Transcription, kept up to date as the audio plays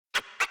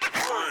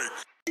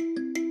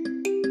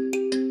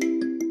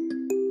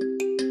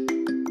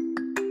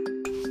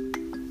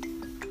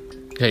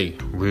Hey,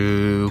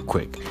 real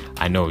quick,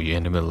 I know you're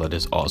in the middle of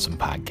this awesome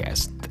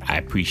podcast. I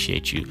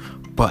appreciate you.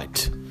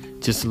 But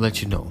just to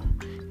let you know,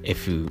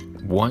 if you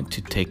want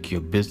to take your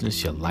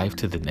business, your life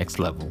to the next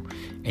level,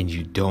 and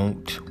you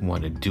don't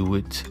want to do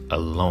it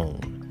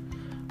alone,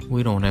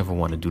 we don't ever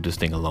want to do this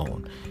thing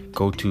alone.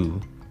 Go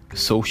to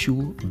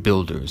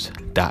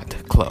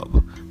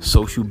socialbuilders.club.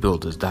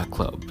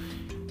 Socialbuilders.club.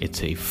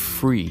 It's a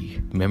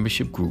free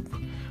membership group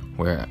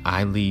where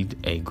I lead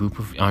a group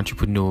of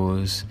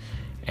entrepreneurs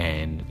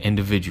and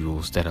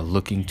individuals that are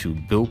looking to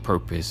build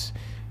purpose,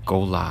 go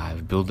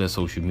live, build their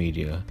social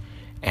media,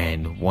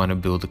 and want to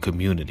build a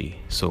community.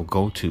 So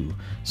go to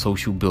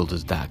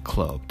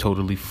socialbuilders.club.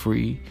 Totally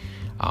free.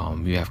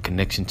 You have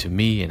connection to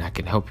me, and I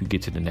can help you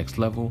get to the next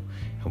level,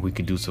 and we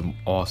can do some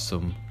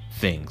awesome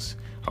things.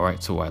 All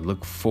right, so I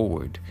look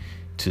forward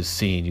to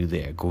seeing you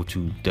there. Go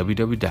to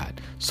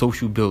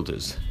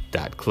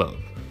www.socialbuilders.club.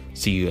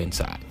 See you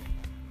inside.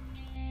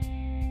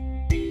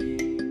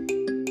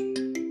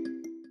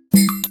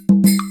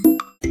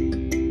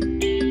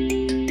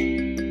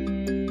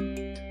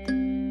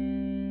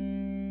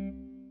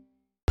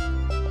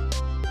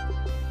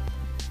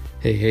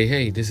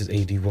 Hey, this is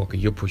AD Walker,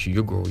 your pusher,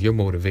 your grower, your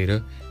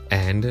motivator,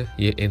 and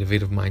your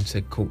innovative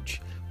mindset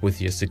coach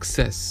with your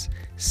Success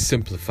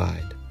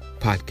Simplified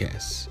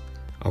podcast.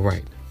 All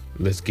right,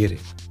 let's get it.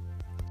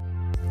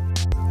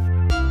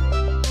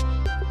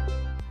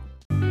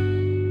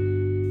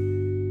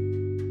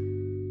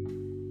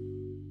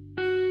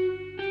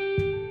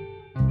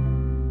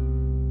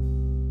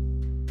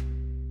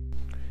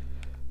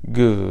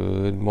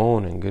 Good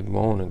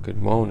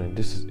morning.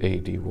 This is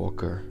AD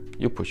Walker,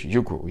 your pusher,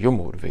 your grower, your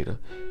motivator,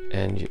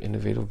 and your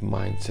innovative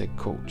mindset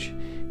coach,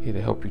 here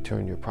to help you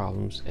turn your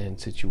problems and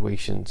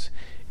situations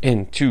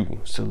into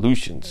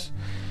solutions.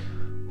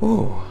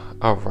 All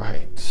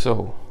right.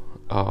 So,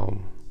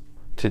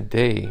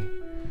 today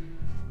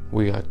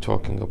we are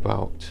talking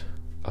about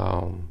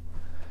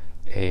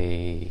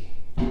a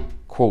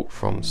quote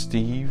from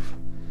Steve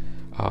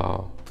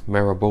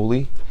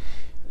Maraboli,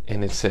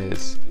 and it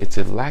says, "It's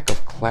a lack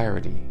of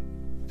clarity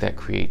that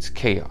creates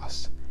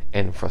chaos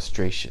and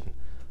frustration.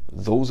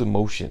 Those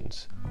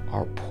emotions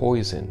are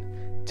poison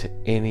to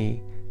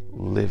any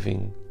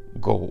living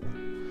goal."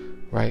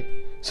 Right?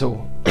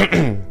 So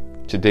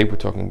today we're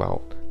talking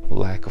about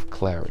lack of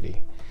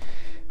clarity.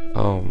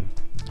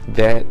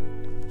 That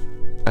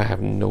I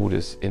have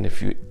noticed, and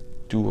if you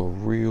do a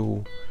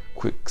real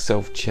quick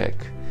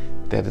self-check,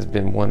 that has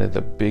been one of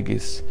the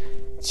biggest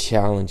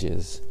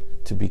challenges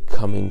to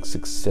becoming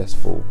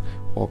successful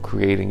or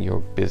creating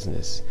your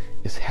business,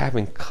 is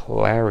having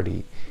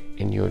clarity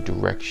in your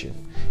direction.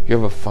 You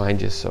ever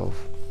find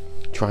yourself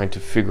trying to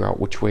figure out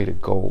which way to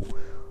go,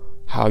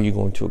 how you're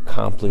going to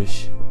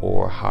accomplish,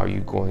 or how you're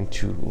going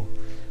to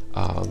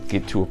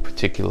get to a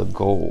particular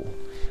goal?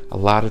 A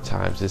lot of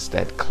times it's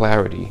that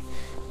clarity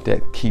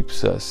that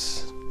keeps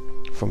us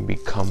from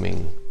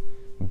becoming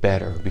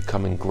better,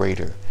 becoming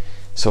greater.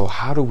 So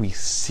how do we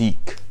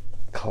seek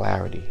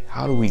clarity?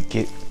 How do we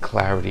get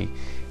clarity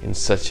in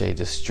such a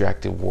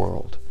distracted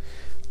world?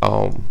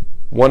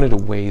 One of the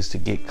ways to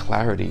get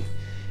clarity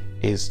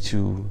is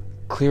to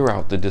clear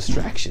out the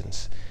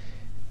distractions.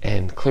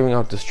 And clearing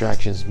out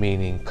distractions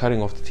meaning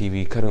cutting off the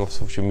TV, cutting off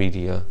social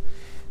media,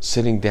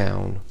 sitting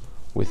down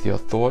with your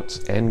thoughts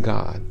and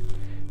God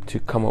to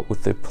come up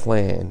with a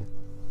plan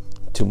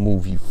to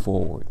move you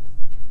forward.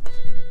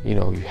 You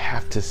know, you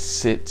have to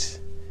sit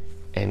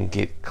and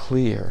get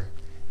clear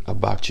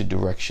about your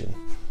direction.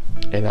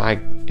 And I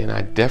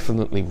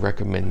definitely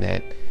recommend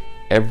that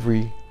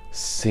every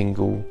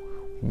single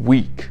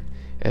week,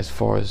 as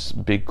far as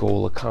big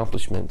goal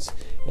accomplishments,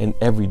 and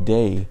every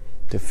day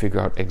to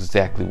figure out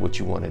exactly what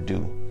you want to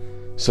do.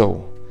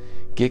 So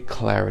get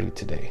clarity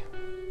today.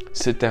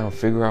 Sit down,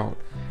 figure out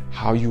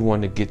how you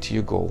want to get to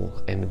your goal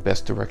and the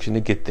best direction to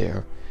get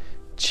there.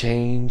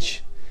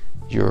 Change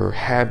your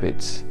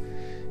habits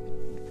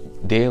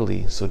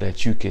daily so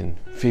that you can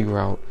figure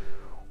out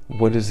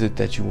what is it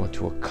that you want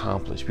to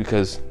accomplish,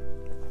 because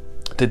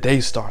the day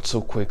starts so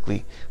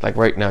quickly. Like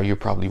right now, you're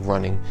probably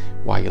running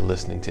while you're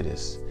listening to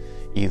this,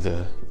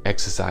 either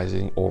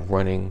exercising or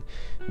running,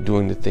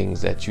 doing the things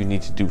that you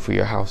need to do for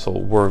your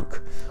household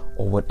work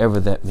or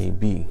whatever that may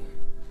be.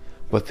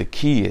 But the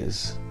key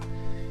is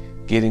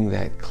getting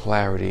that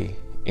clarity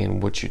in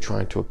what you're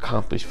trying to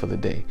accomplish for the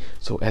day.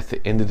 So at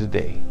the end of the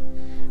day,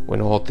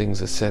 when all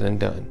things are said and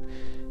done,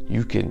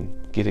 you can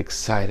get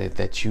excited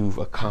that you've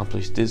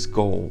accomplished this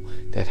goal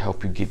that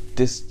helped you get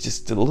this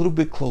just a little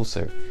bit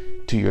closer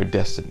to your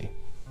destiny.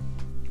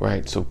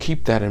 Right? So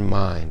keep that in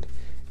mind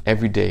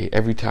every day,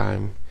 every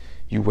time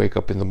you wake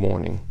up in the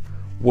morning.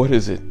 What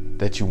is it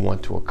that you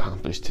want to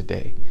accomplish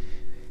today?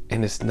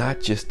 And it's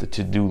not just the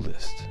to-do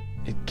list.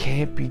 It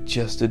can't be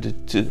just the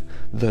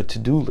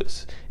to-do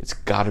list. It's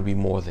got to be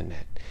more than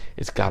that.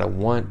 It's got to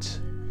want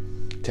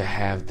to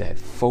have that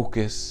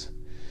focus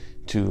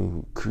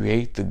to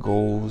create the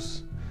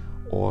goals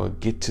or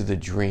get to the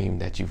dream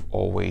that you've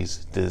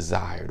always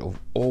desired or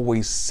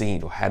always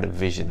seen or had a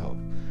vision of.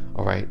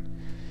 All right,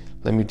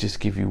 let me just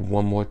give you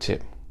one more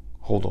tip.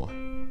 Hold on.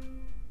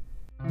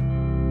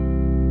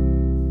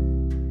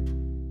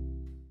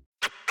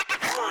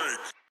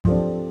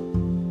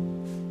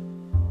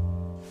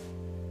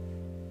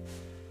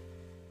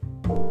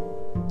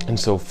 And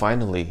so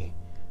finally,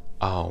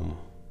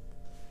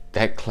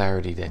 that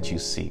clarity that you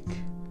seek,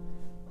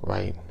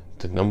 right?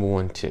 The number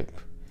one tip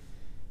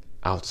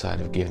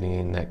outside of getting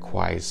in that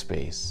quiet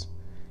space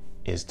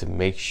is to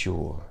make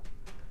sure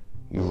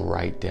you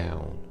write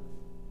down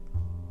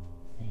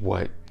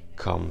what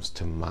comes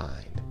to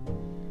mind.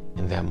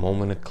 In that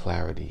moment of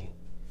clarity,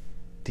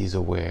 these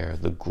are where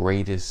the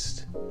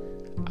greatest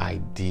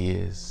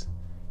ideas,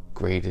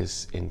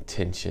 greatest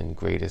intention,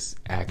 greatest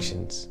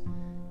actions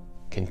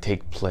can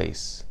take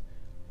place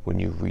when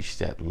you reach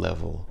that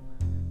level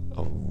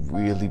of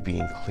really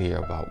being clear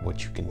about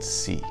what you can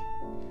see.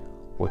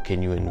 What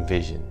can you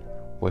envision?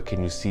 What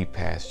can you see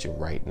past you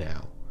right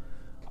now?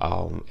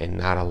 And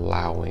not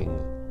allowing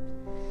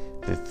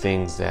the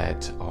things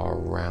that are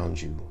around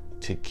you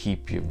to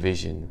keep your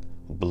vision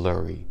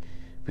blurry,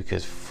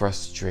 because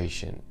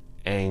frustration,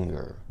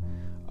 anger,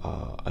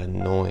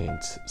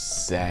 annoyance,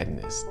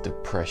 sadness,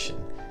 depression,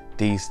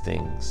 these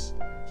things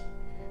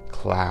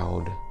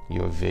cloud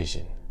your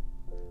vision.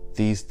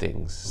 These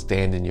things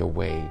stand in your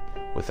way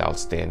without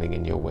standing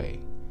in your way.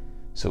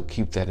 So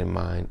keep that in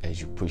mind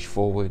as you push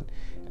forward,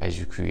 as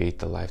you create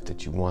the life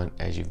that you want,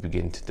 as you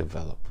begin to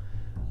develop.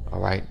 All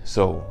right.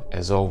 So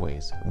as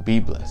always, be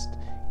blessed.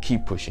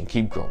 Keep pushing,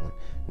 keep growing.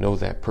 Know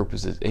that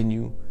purpose is in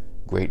you,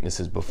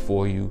 greatness is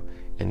before you,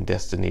 and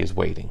destiny is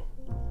waiting.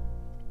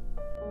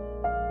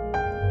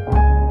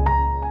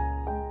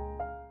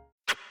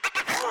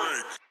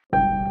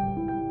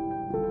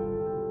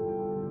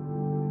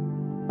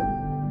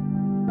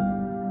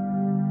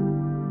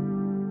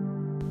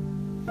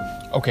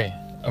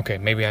 Okay,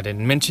 maybe I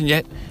didn't mention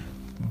yet,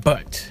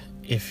 but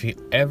if you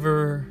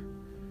ever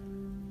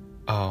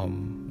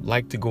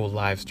like to go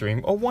live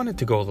stream or wanted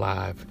to go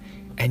live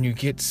and you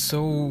get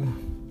so,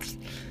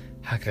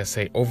 how can I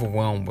say,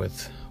 overwhelmed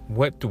with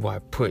what do I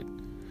put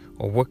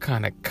or what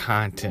kind of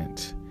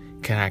content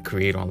can I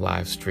create on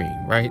live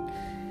stream, right?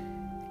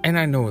 And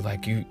I know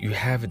like you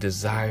have a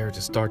desire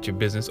to start your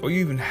business, or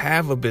you even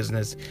have a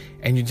business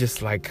and you're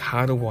just like,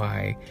 how do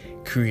I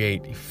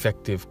create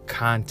effective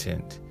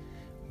content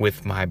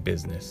with my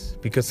business?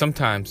 Because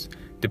sometimes,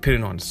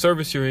 depending on the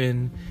service you're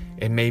in,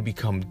 it may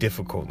become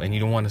difficult and you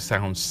don't want to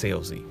sound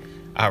salesy.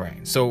 All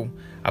right, so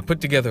I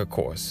put together a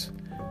course.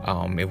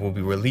 It will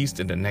be released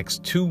in the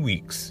next 2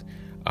 weeks.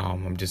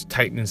 I'm just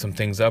tightening some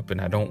things up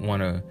and I don't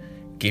want to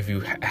give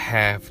you a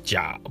half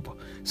job.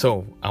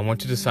 So I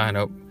want you to sign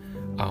up.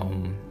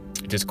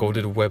 Just go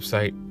to the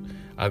website.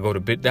 Go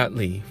to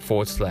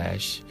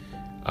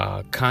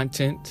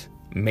bit.ly/content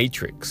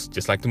matrix,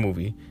 just like the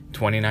movie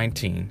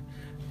 2019.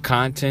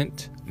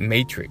 Content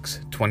Matrix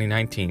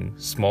 2019,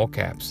 small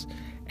caps,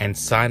 and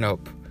sign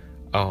up,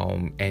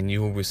 and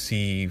you'll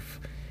receive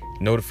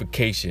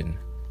notification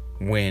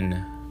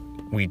when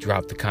we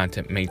drop the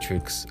Content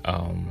Matrix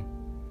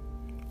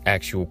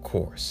actual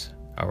course.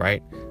 All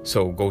right,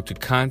 so go to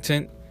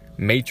Content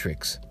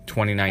Matrix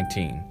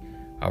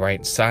 2019. All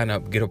right, sign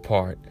up, get a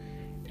part,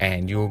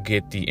 and you'll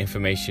get the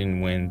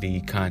information when the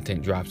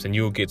content drops, and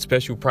you'll get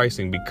special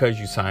pricing because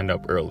you signed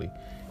up early.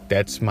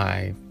 That's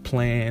my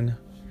plan.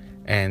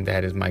 And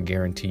that is my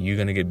guarantee. You're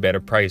going to get better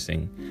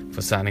pricing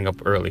for signing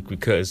up early,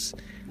 because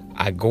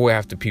I go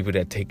after people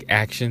that take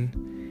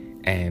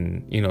action,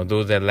 and,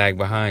 those that lag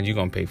behind, you're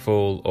going to pay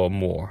full or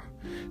more.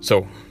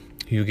 So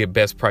you get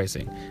best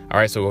pricing. All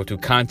right. So go to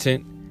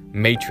Content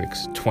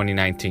Matrix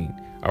 2019.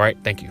 All right.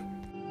 Thank you.